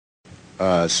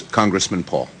Congressman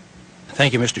Paul.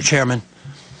 Thank you, Mr. Chairman.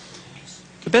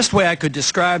 The best way I could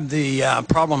describe the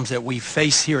problems that we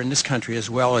face here in this country, as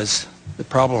well as the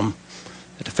problem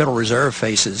that the Federal Reserve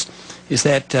faces, is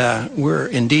that we're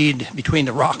indeed between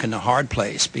the rock and the hard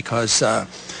place, because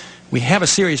we have a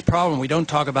serious problem. We don't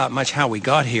talk about much how we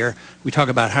got here. We talk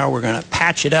about how we're going to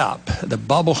patch it up. The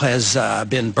bubble has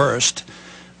been burst.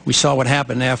 We saw what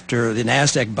happened after the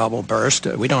NASDAQ bubble burst.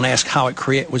 We don't ask how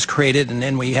it was created, and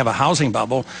then we have a housing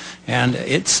bubble, and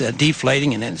it's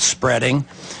deflating and it's spreading.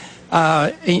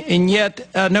 And yet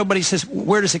nobody says,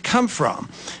 where does it come from?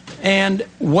 And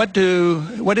what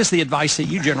is the advice that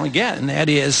you generally get? And that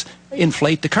is,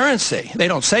 inflate the currency. They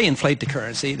don't say inflate the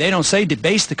currency. They don't say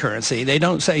debase the currency. They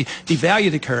don't say devalue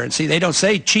the currency. They don't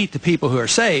say cheat the people who are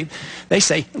saved. They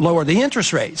say lower the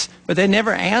interest rates. But they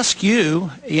never ask you,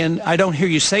 and I don't hear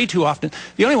you say too often,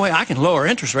 the only way I can lower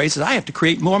interest rates is I have to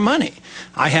create more money.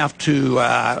 I have to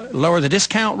lower the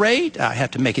discount rate. I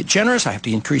have to make it generous. I have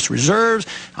to increase reserves.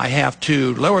 I have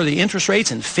to lower the interest rates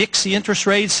and fix the interest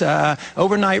rates,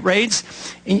 overnight rates.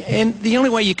 And the only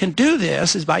way you can do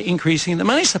this is by increasing the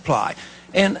money supply.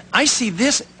 And I see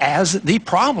this as the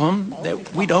problem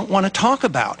that we don't want to talk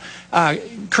about.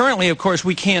 Currently, of course,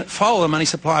 we can't follow the money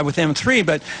supply with M3,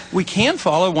 but we can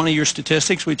follow one of your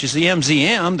statistics, which is the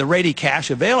MZM, the ready cash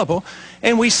available,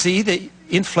 and we see that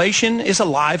inflation is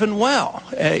alive and well.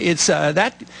 It's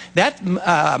that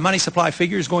money supply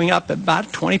figure is going up about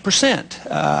 20%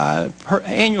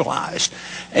 annualized,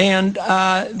 and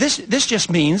this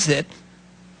just means that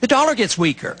the dollar gets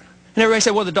weaker. And everybody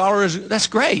said, well, the dollar that's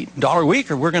great. Dollar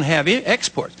weaker, we're going to have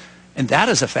exports. And that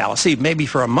is a fallacy, maybe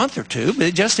for a month or two, but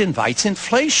it just invites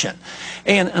inflation.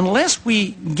 And unless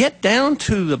we get down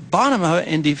to the bottom of it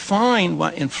and define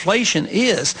what inflation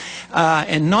is,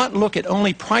 and not look at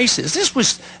only prices, this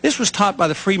was taught by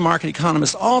the free market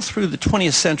economists all through the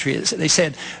 20th century. They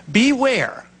said,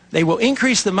 beware. They will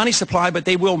increase the money supply, but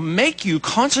they will make you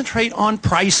concentrate on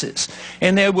prices.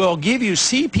 And they will give you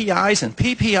CPIs and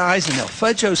PPIs, and they'll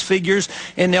fudge those figures,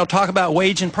 and they'll talk about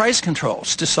wage and price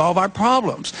controls to solve our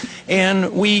problems.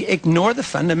 And we ignore the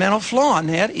fundamental flaw, and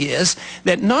that is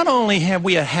that not only have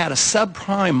we had a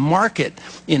subprime market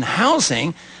in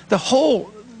housing, the whole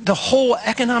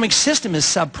economic system is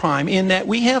subprime in that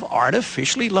we have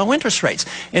artificially low interest rates.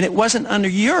 And it wasn't under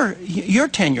your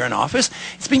tenure in office.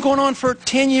 It's been going on for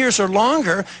 10 years or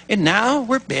longer, and now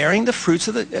we're bearing the fruits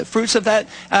of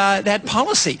that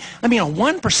policy. I mean, a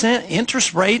 1%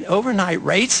 interest rate, overnight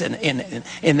rates,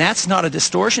 and that's not a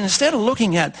distortion. Instead of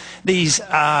looking at these the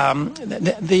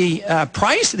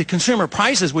consumer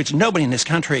prices, which nobody in this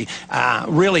country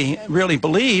really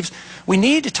believes, we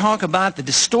need to talk about the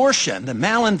distortion, the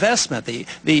malinvestment,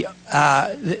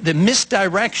 the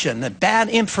misdirection, the bad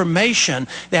information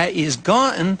that is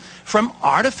gotten from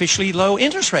artificially low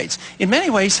interest rates. In many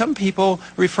ways, some people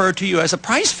refer to you as a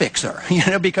price fixer,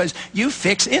 because you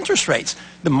fix interest rates.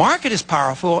 The market is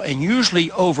powerful and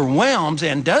usually overwhelms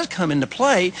and does come into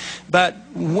play, but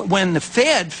when the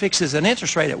Fed fixes an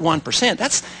interest rate at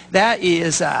 1%, that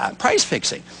is price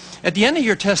fixing. At the end of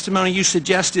your testimony, you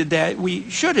suggested that we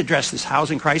should address this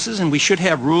housing crisis and we should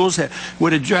have rules that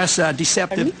would address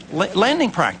deceptive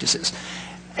lending practices.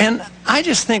 And I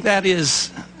just think that is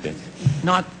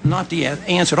not the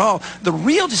answer at all. The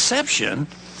real deception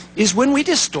is when we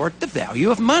distort the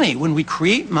value of money. When we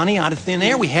create money out of thin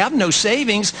air, we have no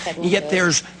savings, yet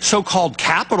there's so-called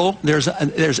capital,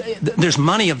 there's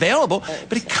money available,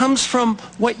 but it comes from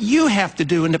what you have to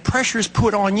do and the pressure is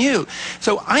put on you.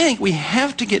 So I think we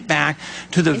have to get back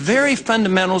to the very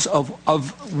fundamentals of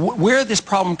where this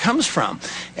problem comes from.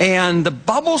 And the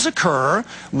bubbles occur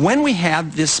when we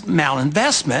have this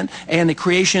malinvestment and the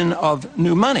creation of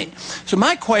new money. So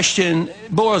my question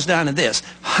boils down to this: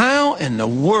 how in the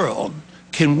world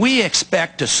can we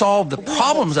expect to solve the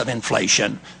problems of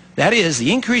inflation, that is,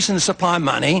 the increase in the supply of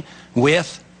money,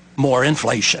 with more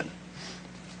inflation?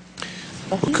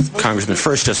 Well, Congressman,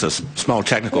 first just a small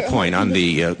technical point on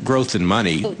the growth in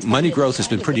money. Money growth has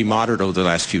been pretty moderate over the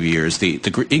last few years. The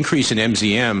increase in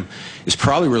MZM is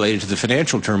probably related to the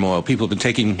financial turmoil. People have been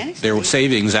taking their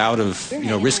savings out of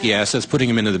risky assets, putting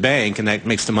them into the bank, and that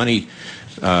makes the money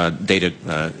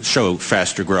data show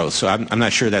faster growth. So I'm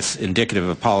not sure that's indicative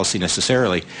of policy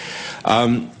necessarily.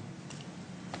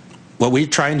 What we're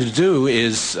trying to do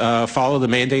is follow the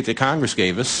mandate that Congress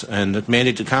gave us, and the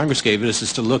mandate that Congress gave us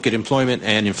is to look at employment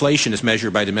and inflation as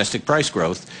measured by domestic price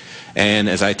growth. And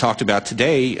as I talked about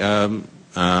today, and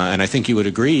I think you would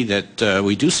agree that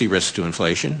we do see risks to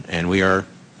inflation, and we are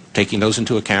taking those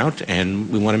into account, and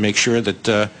we want to make sure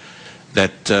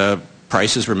that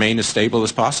prices remain as stable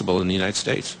as possible in the United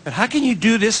States. But how can you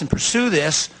do this and pursue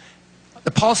this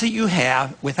the policy you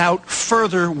have without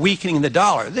further weakening the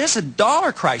dollar. There's a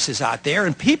dollar crisis out there,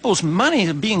 and people's money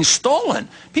is being stolen.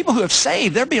 People who have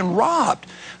saved, they're being robbed.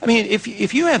 I mean, if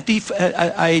you have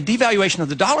a devaluation of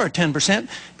the dollar at 10%,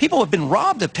 people have been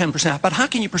robbed of 10%. But how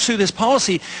can you pursue this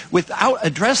policy without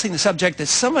addressing the subject that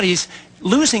somebody's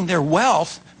losing their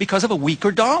wealth because of a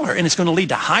weaker dollar, and it's going to lead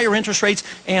to higher interest rates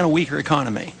and a weaker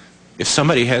economy? If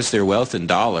somebody has their wealth in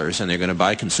dollars and they're going to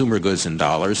buy consumer goods in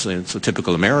dollars, and it's a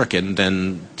typical American,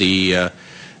 then the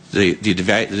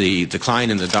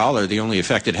decline in the dollar, the only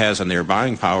effect it has on their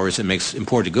buying power is it makes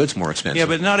imported goods more expensive. Yeah,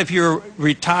 but not if you're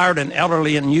retired and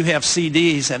elderly and you have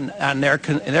CDs and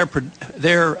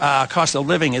their cost of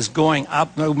living is going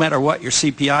up no matter what your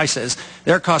CPI says.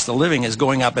 Their cost of living is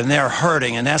going up and they're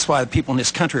hurting, and that's why the people in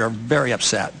this country are very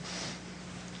upset.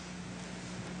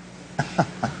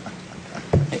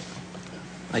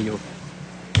 Are you?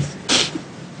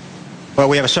 Well,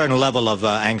 we have a certain level of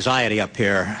anxiety up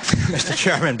here, Mr.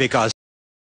 Chairman, because